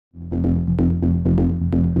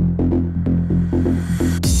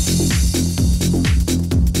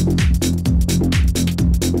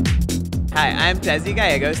I'm Desi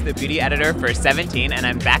Gallegos, the beauty editor for 17, and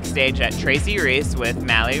I'm backstage at Tracy Reese with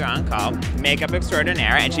Mally Roncall, makeup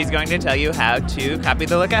extraordinaire, and she's going to tell you how to copy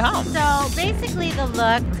the look at home. So basically the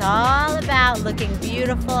look is all about looking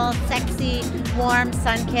beautiful, sexy, warm,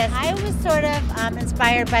 sun-kissed. I was sort of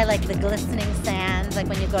inspired by like the glistening sands, like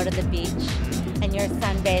when you go to the beach and you're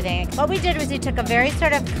sunbathing. What we did was we took a very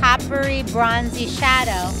sort of coppery, bronzy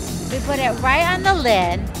shadow. We put it right on the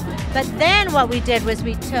lid, but then what we did was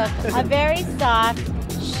we took a very soft,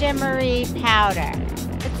 shimmery powder.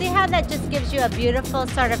 But see how that just gives you a beautiful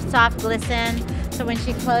sort of soft glisten? So when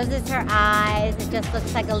she closes her eyes, it just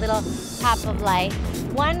looks like a little pop of light.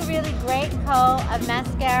 One really great coat of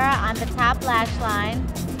mascara on the top lash line,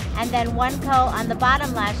 and then one coat on the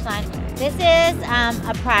bottom lash line. This is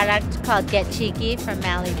a product called Get Cheeky from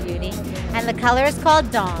Mally Beauty, and the color is called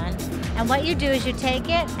Dawn. And what you do is you take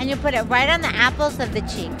it and you put it right on the apples of the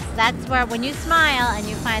cheeks. That's where when you smile and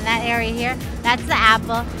you find that area here, that's the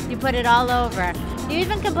apple. You put it all over. You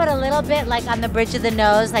even can put a little bit like on the bridge of the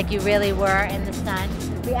nose like you really were in the sun.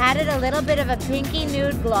 We added a little bit of a pinky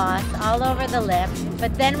nude gloss all over the lip,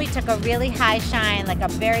 but then we took a really high shine, like a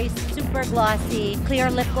very super glossy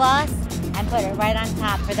clear lip gloss, and put it right on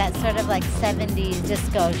top for that sort of like 70s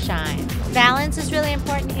disco shine. Balance is really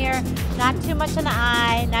important here. Not too much on the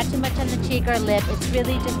eye, not too much on the cheek or lip. It's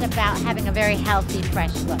really just about having a very healthy,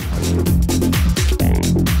 fresh look.